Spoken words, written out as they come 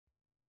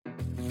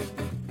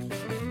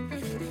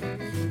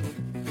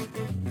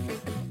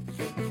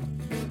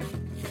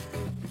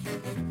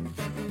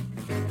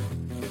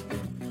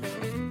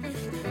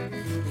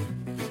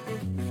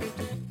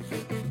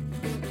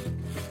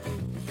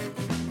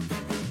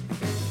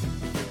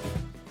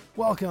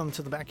Welcome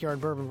to the Backyard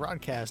Bourbon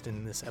broadcast.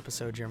 In this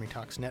episode, Jeremy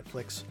talks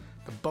Netflix,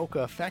 the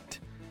Bokeh effect,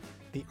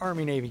 the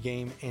Army-Navy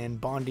game, and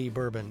Bondi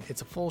Bourbon.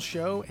 It's a full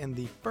show and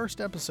the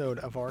first episode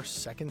of our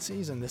second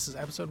season. This is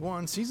episode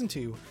 1, season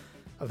 2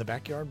 of the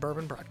Backyard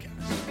Bourbon broadcast.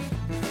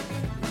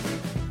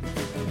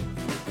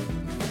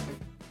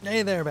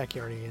 Hey there,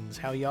 Backyardians.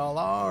 How y'all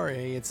are?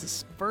 Hey, it's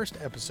this first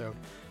episode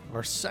of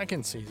our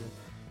second season,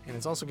 and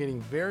it's also getting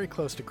very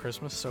close to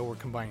Christmas, so we're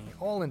combining it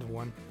all into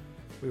one.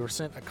 We were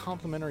sent a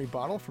complimentary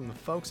bottle from the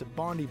folks at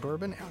Bondi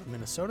Bourbon out of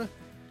Minnesota,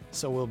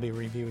 so we'll be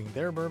reviewing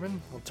their bourbon.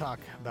 We'll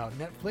talk about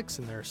Netflix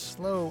and their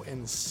slow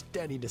and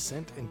steady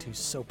descent into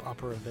soap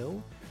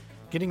operaville,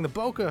 getting the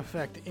Bokeh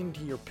effect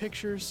into your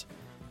pictures,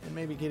 and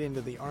maybe get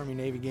into the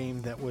Army-Navy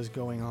game that was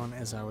going on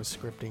as I was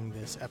scripting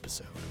this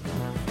episode.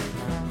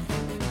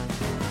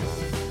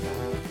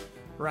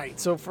 Right,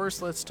 so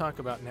first let's talk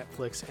about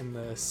Netflix and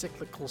the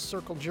cyclical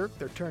circle jerk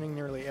they're turning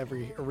nearly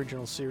every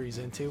original series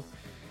into.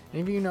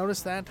 Any of you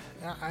notice that?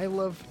 I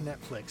love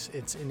Netflix.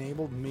 It's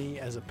enabled me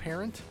as a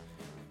parent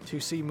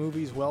to see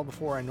movies well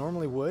before I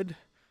normally would,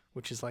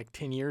 which is like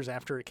 10 years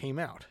after it came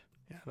out.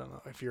 I don't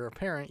know. If you're a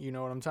parent, you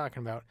know what I'm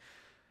talking about.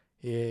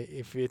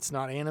 If it's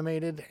not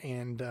animated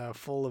and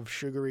full of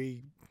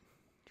sugariness,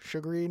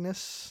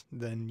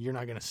 then you're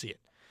not going to see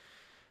it.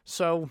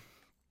 So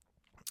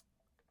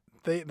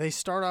they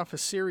start off a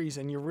series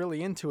and you're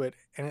really into it,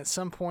 and at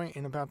some point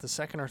in about the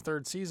second or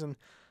third season,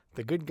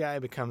 the good guy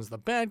becomes the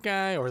bad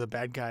guy, or the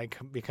bad guy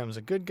becomes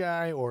a good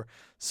guy, or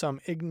some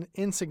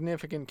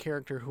insignificant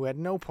character who had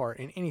no part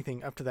in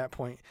anything up to that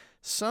point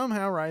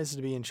somehow rises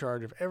to be in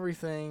charge of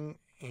everything,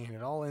 and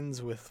it all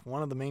ends with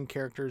one of the main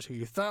characters who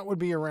you thought would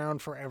be around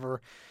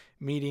forever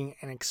meeting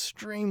an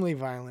extremely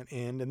violent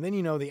end, and then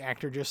you know the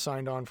actor just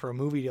signed on for a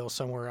movie deal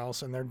somewhere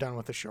else and they're done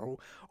with the show.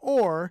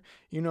 Or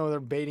you know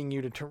they're baiting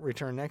you to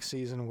return next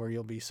season where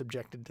you'll be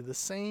subjected to the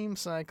same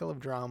cycle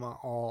of drama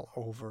all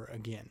over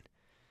again.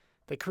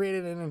 They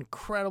created an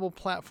incredible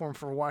platform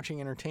for watching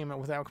entertainment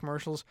without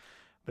commercials,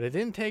 but it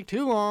didn't take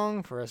too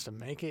long for us to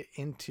make it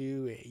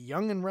into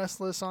Young and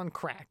Restless on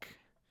crack.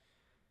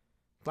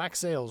 Black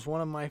Sails, one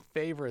of my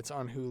favorites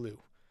on Hulu,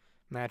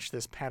 matched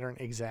this pattern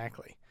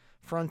exactly.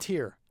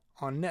 Frontier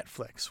on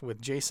Netflix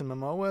with Jason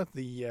Momoa,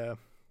 the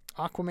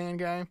Aquaman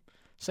guy,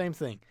 same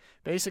thing.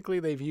 Basically,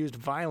 they've used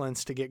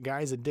violence to get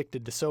guys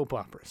addicted to soap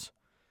operas.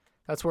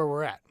 That's where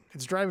we're at.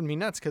 It's driving me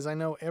nuts because I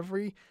know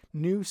every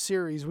new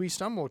series we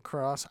stumble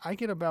across, I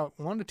get about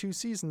 1 to 2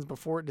 seasons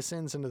before it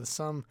descends into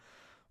some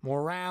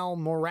morale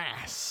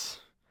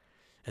morass.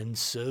 And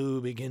so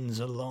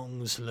begins a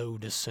long, slow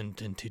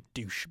descent into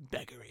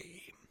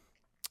douchebaggery.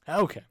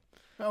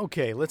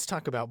 Okay, let's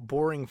talk about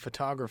boring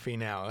photography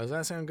now. Does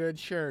that sound good?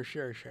 Sure.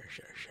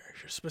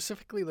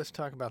 Specifically, let's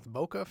talk about the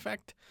Bokeh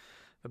effect.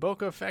 The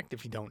Bokeh effect,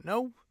 if you don't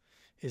know,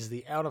 is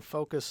the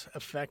out-of-focus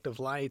effect of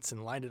lights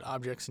and lighted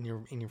objects in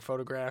your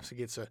photographs. It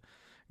gets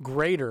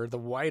greater the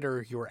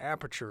wider your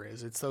aperture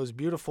is. It's those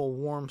beautiful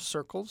warm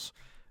circles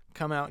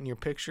come out in your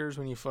pictures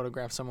when you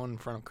photograph someone in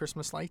front of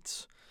Christmas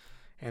lights,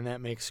 and that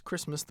makes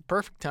Christmas the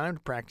perfect time to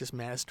practice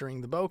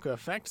mastering the Bokeh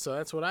effect, so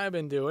that's what I've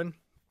been doing.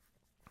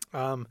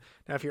 Now,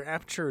 if your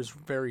aperture is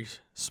very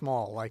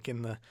small, like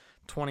in the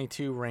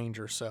 22 range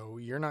or so,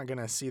 you're not going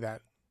to see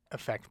that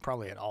effect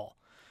probably at all.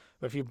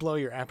 But if you blow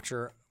your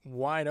aperture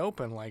wide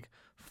open, like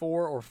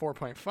 4 or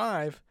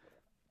 4.5,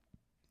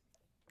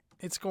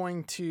 it's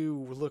going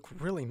to look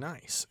really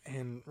nice.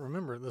 And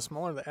remember, the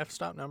smaller the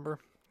f-stop number,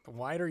 the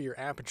wider your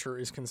aperture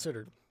is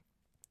considered.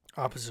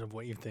 Opposite of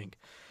what you think.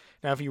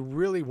 Now, if you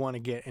really want to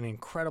get an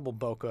incredible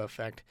Bokeh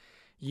effect,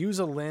 use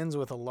a lens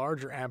with a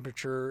larger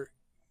aperture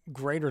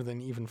greater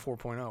than even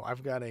 4.0.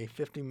 I've got a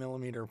 50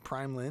 millimeter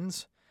prime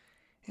lens.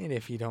 And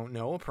if you don't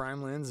know, a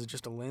prime lens is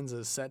just a lens that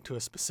is set to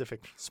a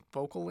specific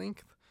focal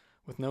length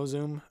with no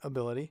zoom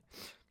ability.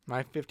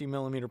 My 50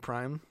 millimeter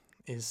prime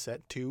is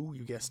set to,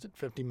 you guessed it,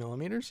 50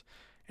 millimeters,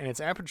 and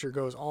its aperture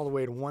goes all the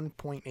way to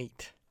 1.8.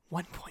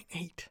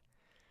 1.8.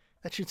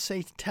 That should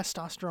say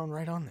testosterone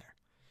right on there.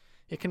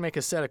 It can make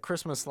a set of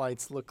Christmas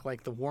lights look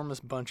like the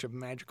warmest bunch of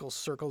magical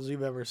circles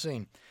you've ever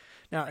seen.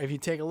 Now, if you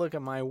take a look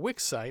at my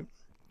Wix site,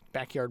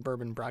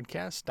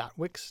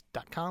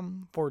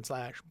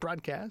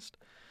 backyardbourbonbroadcast.wix.com/broadcast,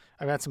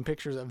 I've got some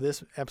pictures of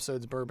this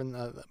episode's bourbon,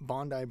 the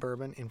Bondi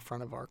Bourbon, in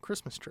front of our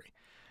Christmas tree.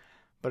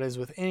 But as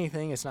with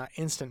anything, it's not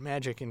instant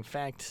magic. In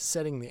fact,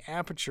 setting the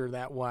aperture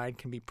that wide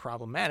can be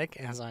problematic,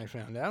 as I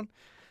found out,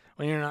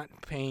 when you're not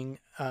paying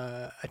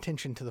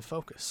attention to the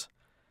focus.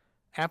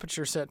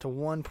 Aperture set to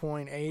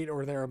 1.8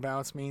 or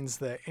thereabouts means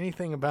that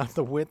anything about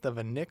the width of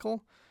a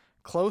nickel,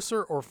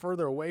 closer or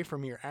further away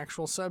from your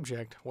actual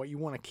subject, what you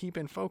want to keep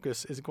in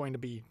focus is going to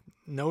be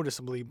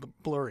noticeably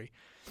blurry.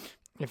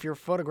 If you're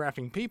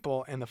photographing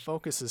people and the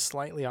focus is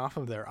slightly off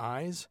of their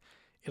eyes,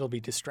 it'll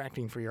be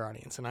distracting for your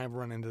audience, and I've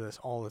run into this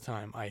all the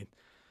time. I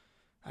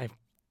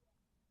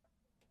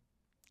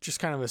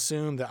just kind of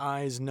assume the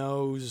eyes,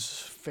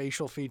 nose,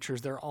 facial features,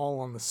 they're all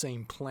on the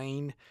same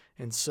plane,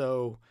 and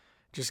so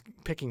just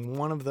picking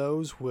one of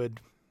those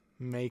would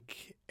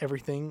make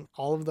everything,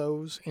 all of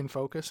those, in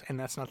focus, and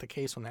that's not the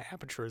case when the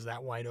aperture is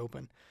that wide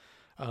open.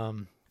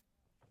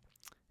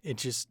 It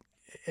just,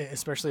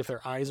 especially if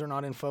their eyes are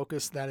not in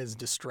focus, that is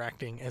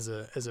distracting as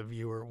a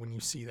viewer when you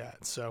see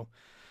that. So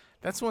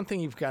that's one thing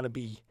you've got to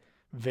be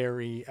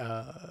very,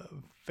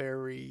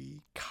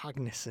 very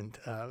cognizant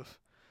of.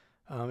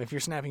 If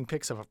you're snapping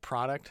pics of a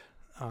product,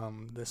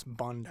 this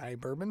Bondi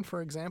Bourbon,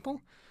 for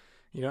example,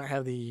 you don't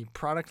have the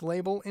product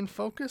label in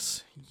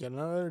focus, you get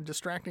another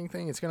distracting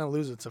thing, it's going to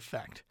lose its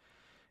effect.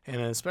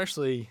 And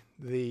especially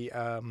the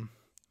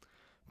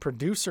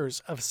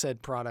producers of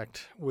said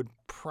product would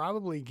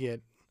probably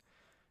get,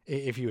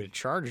 if you had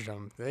charged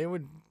them, they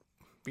would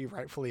be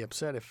rightfully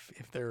upset if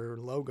their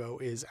logo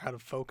is out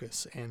of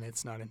focus and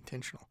it's not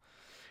intentional.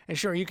 And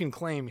sure, you can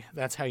claim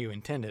that's how you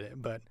intended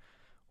it, but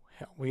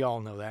hell, we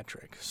all know that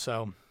trick.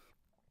 So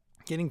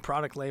getting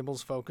product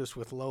labels focused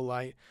with low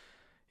light,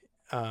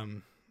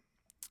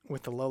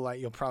 with the low light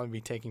you'll probably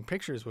be taking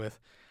pictures with,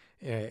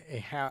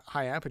 a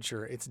high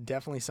aperture, it's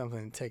definitely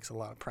something that takes a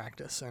lot of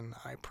practice, and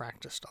I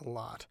practiced a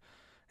lot.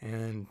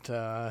 And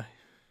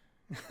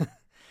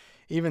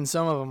even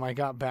some of them I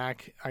got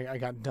back, I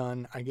got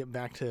done, I get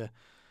back to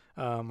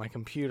my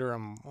computer,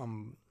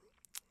 I'm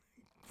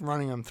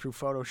running them through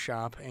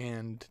Photoshop,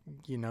 and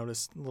you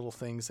notice little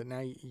things that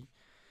now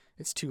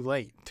it's too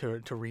late to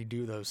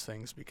redo those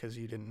things because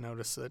you didn't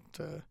notice that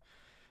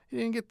you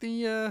didn't get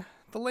the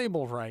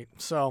label right.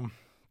 So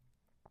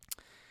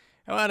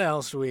what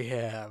else do we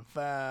have?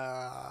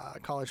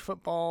 College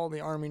football,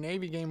 the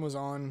Army-Navy game was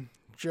on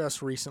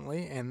just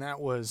recently, and that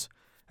was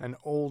an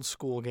old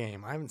school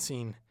game. I haven't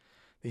seen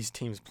these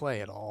teams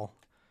play at all,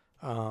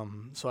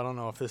 so I don't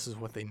know if this is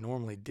what they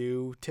normally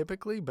do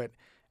typically, but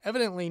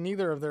evidently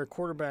neither of their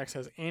quarterbacks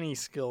has any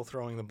skill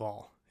throwing the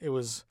ball. It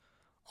was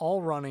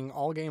all running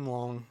all game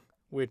long,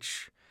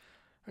 which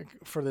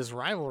for this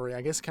rivalry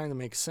I guess kind of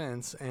makes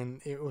sense,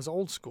 and it was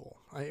old school.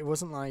 It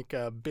wasn't like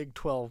a Big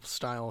 12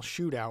 style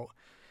shootout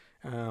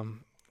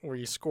where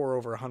you score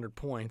over 100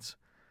 points.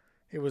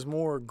 It was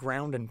more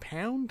ground and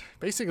pound.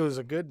 Basically, it was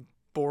a good,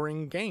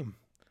 boring game.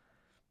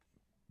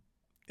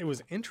 It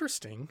was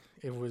interesting.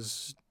 It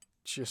was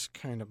just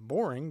kind of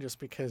boring just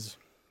because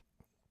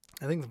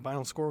I think the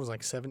final score was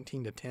like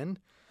 17-10.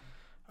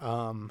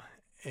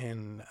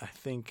 And I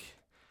think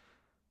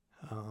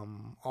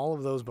all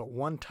of those but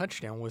one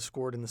touchdown was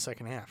scored in the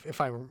second half,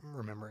 if I'm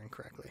remembering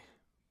correctly.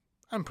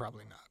 I'm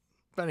probably not.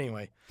 But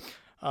anyway,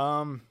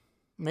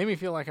 made me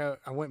feel like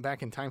I went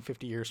back in time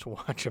 50 years to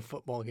watch a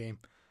football game.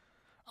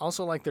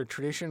 Also, like their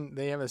tradition,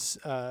 they have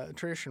a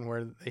tradition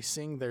where they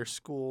sing their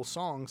school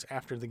songs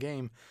after the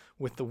game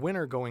with the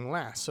winner going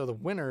last. So the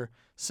winner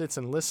sits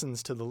and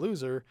listens to the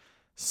loser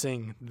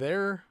sing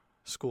their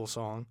school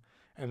song,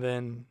 and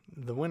then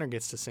the winner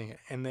gets to sing it.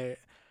 And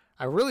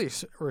I really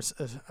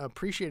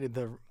appreciated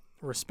the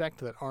respect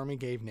that Army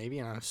gave Navy,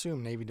 and I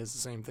assume Navy does the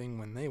same thing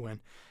when they win,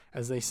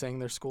 as they sang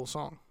their school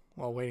song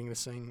while waiting to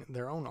sing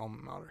their own alma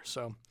mater.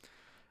 So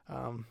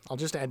I'll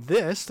just add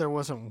this. There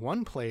wasn't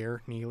one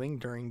player kneeling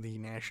during the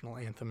national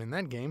anthem in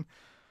that game,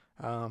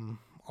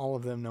 all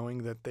of them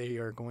knowing that they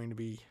are going to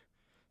be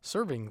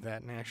serving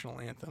that national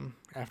anthem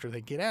after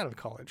they get out of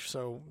college.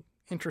 So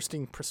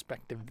interesting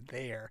perspective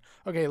there.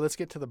 Okay, let's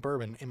get to the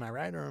bourbon. Am I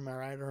right or am I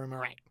right or am I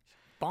right?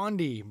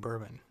 Bondi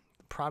Bourbon,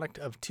 product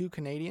of two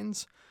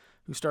Canadians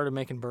who started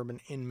making bourbon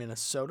in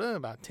Minnesota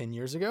about 10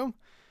 years ago.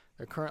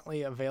 They're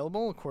currently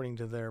available, according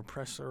to their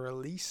press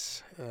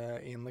release,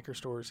 in liquor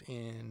stores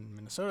in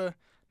Minnesota,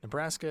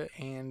 Nebraska,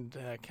 and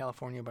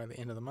California by the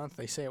end of the month.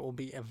 They say it will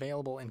be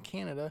available in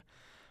Canada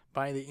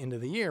by the end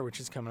of the year, which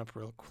is coming up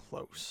real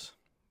close.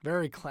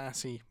 Very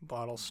classy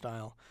bottle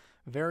style.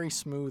 Very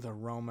smooth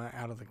aroma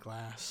out of the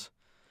glass.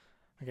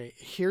 Okay,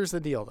 here's the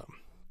deal, though.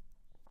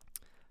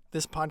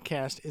 This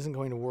podcast isn't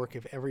going to work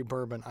if every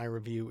bourbon I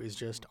review is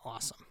just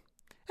awesome.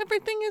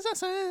 Everything is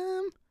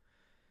awesome!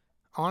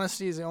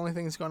 Honesty is the only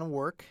thing that's going to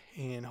work,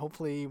 and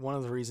hopefully one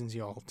of the reasons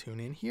you all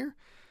tune in here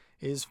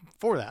is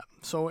for that.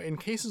 So in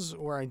cases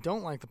where I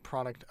don't like the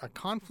product, a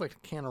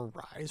conflict can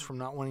arise from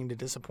not wanting to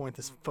disappoint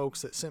the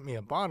folks that sent me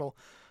a bottle,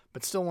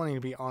 but still wanting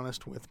to be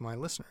honest with my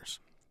listeners.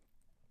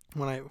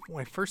 When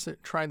I first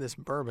tried this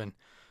bourbon,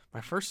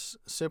 my first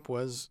sip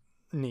was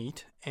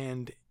neat,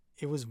 and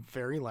it was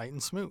very light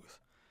and smooth.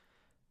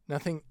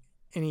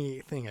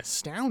 Anything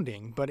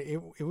astounding, but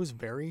it was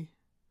very,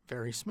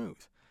 very smooth.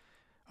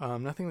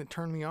 Nothing that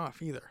turned me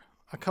off either.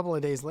 A couple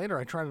of days later,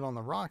 I tried it on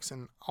the rocks,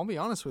 and I'll be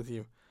honest with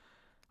you,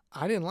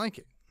 I didn't like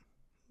it.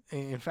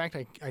 In fact,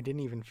 I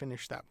didn't even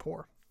finish that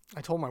pour.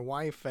 I told my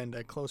wife and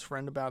a close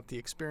friend about the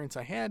experience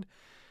I had,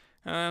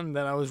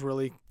 that I was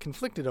really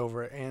conflicted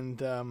over it.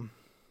 And,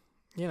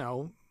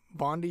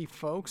 Bondi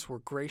folks were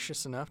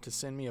gracious enough to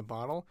send me a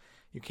bottle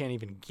you can't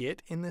even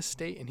get in this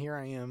state, and here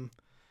I am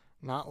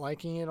not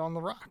liking it on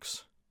the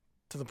rocks,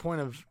 to the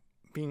point of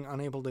being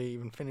unable to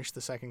even finish the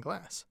second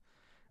glass.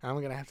 I'm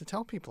going to have to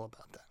tell people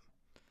about that.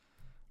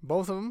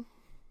 Both of them,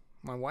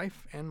 my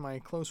wife and my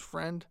close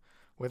friend,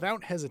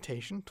 without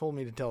hesitation, told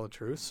me to tell the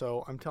truth.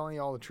 So I'm telling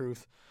you all the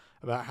truth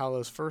about how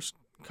those first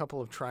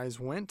couple of tries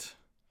went.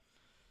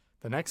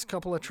 The next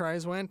couple of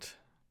tries went.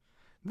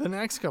 The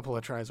next couple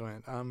of tries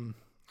went. I'm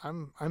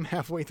I'm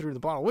halfway through the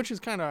bottle, which is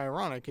kind of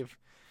ironic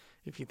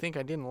if you think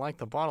I didn't like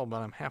the bottle,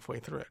 but I'm halfway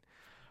through it.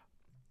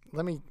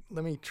 Let me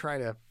try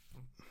to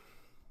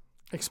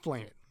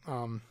explain it.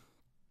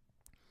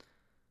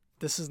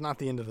 This is not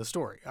the end of the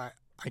story. I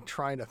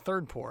tried a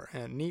third pour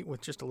and neat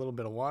with just a little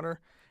bit of water,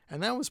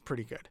 and that was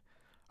pretty good.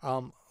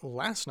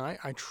 Last night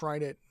I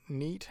tried it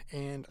neat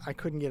and I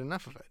couldn't get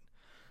enough of it.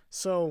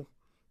 So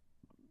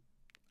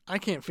I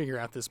can't figure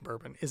out this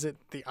bourbon. Is it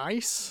the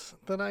ice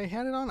that I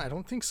had it on? I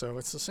don't think so.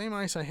 It's the same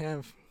ice I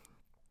have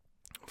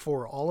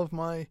for all of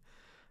my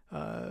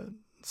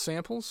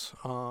samples.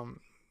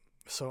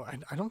 So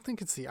I don't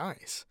think it's the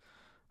ice.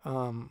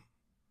 I'm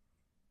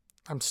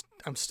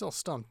still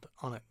stumped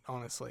on it,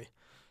 honestly.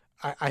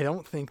 I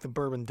don't think the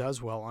bourbon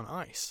does well on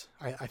ice.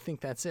 I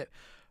think that's it.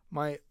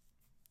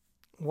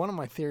 One of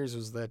my theories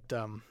was that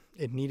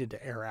it needed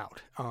to air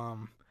out.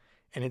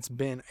 And it's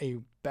been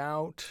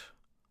about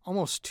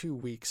almost 2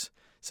 weeks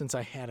since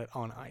I had it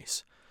on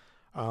ice.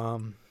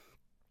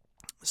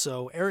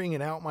 So airing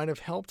it out might have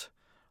helped.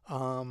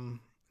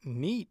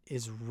 Neat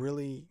is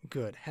really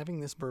good.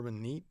 Having this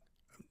bourbon neat,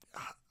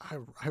 I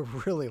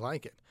really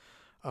like it.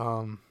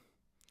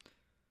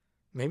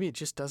 Maybe it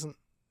just doesn't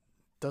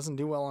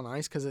do well on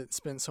ice because it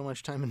spent so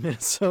much time in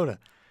Minnesota.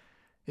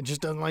 It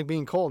just doesn't like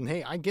being cold. And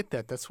hey, I get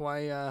that. That's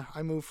why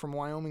I moved from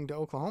Wyoming to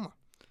Oklahoma.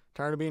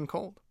 Tired of being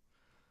cold.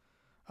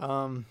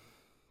 I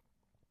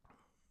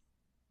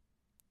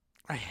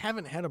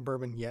haven't had a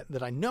bourbon yet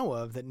that I know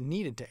of that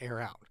needed to air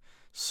out.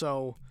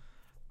 So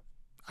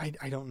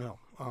I don't know.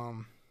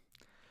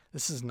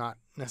 This is not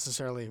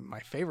necessarily my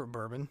favorite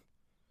bourbon,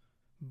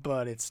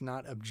 but it's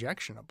not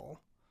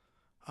objectionable.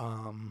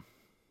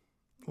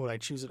 Would I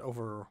choose it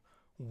over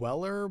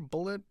Weller,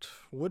 Bullet,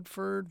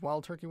 Woodford,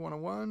 Wild Turkey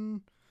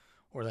 101,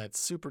 or that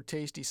super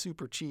tasty,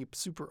 super cheap,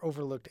 super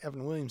overlooked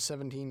Evan Williams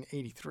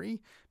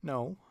 1783?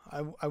 No,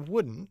 I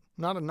wouldn't.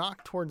 Not a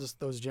knock towards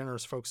those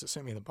generous folks that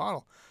sent me the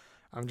bottle.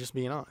 I'm just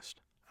being honest.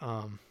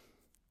 And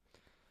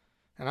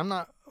I'm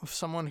not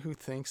someone who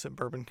thinks that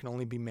bourbon can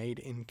only be made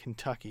in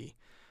Kentucky,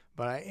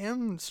 but I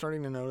am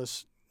starting to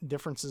notice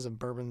differences of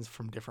bourbons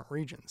from different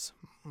regions.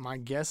 My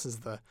guess is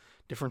the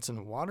difference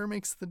in water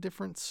makes the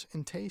difference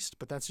in taste,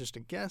 but that's just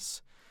a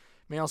guess.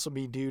 It may also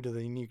be due to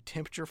the unique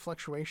temperature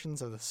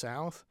fluctuations of the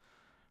South.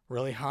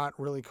 Really hot,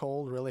 really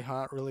cold, really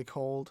hot, really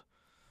cold.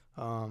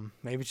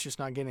 Maybe it's just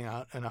not getting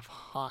enough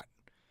hot.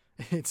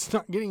 It's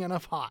not getting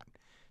enough hot.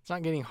 It's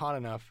not getting hot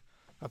enough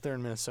up there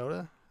in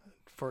Minnesota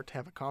for it to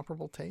have a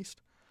comparable taste.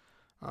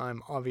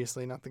 I'm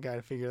obviously not the guy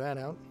to figure that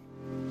out.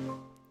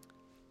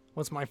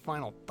 What's my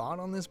final thought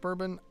on this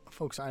bourbon?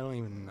 Folks, I don't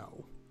even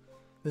know.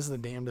 This is the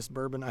damnedest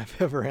bourbon I've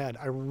ever had.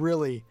 I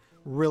really,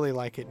 really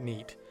like it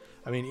neat.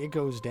 I mean, it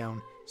goes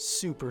down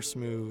super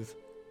smooth,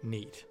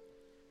 neat.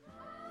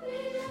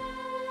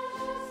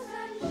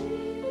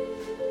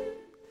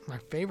 My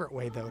favorite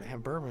way, though, to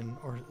have bourbon,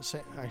 or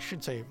I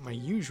should say my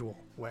usual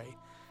way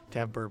to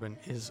have bourbon,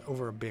 is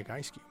over a big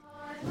ice cube.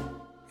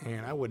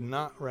 And I would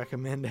not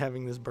recommend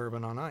having this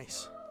bourbon on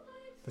ice.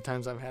 The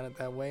times I've had it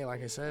that way,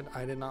 like I said,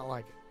 I did not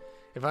like it.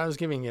 If I was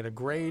giving it a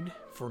grade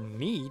for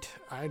neat,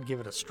 I'd give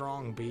it a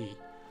strong B.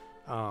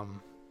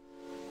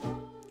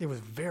 It was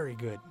very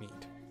good neat.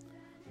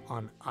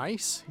 On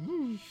ice,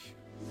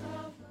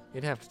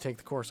 you'd have to take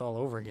the course all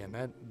over again.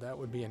 That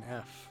would be an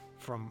F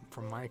from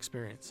my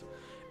experience.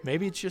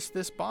 Maybe it's just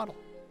this bottle.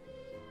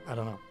 I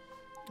don't know.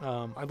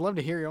 I'd love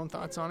to hear your own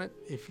thoughts on it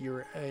if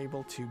you're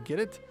able to get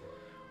it.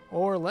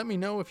 Or let me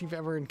know if you've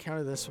ever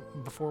encountered this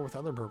before with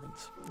other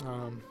bourbons.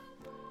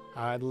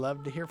 I'd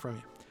love to hear from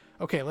you.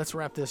 Okay, let's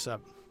wrap this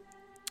up.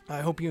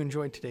 I hope you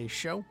enjoyed today's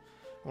show.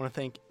 I want to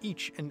thank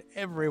each and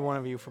every one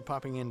of you for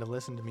popping in to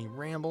listen to me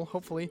ramble.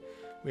 Hopefully,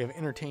 we have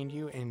entertained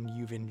you and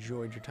you've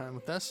enjoyed your time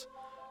with us.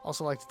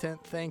 Also like to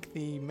thank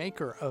the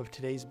maker of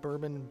today's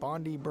bourbon,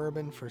 Bondi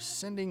Bourbon, for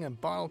sending a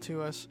bottle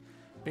to us,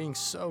 being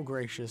so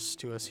gracious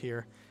to us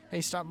here.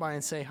 Hey, stop by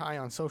and say hi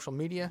on social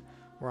media.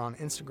 We're on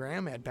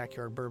Instagram at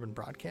Backyard Bourbon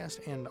Broadcast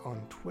and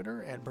on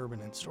Twitter at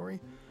Bourbon and Story.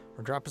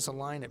 Or drop us a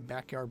line at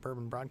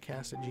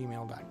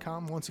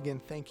backyardbourbonbroadcast@gmail.com. Once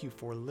again, thank you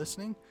for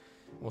listening.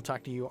 We'll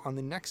talk to you on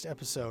the next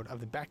episode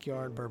of the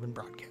Backyard Bourbon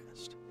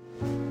Broadcast.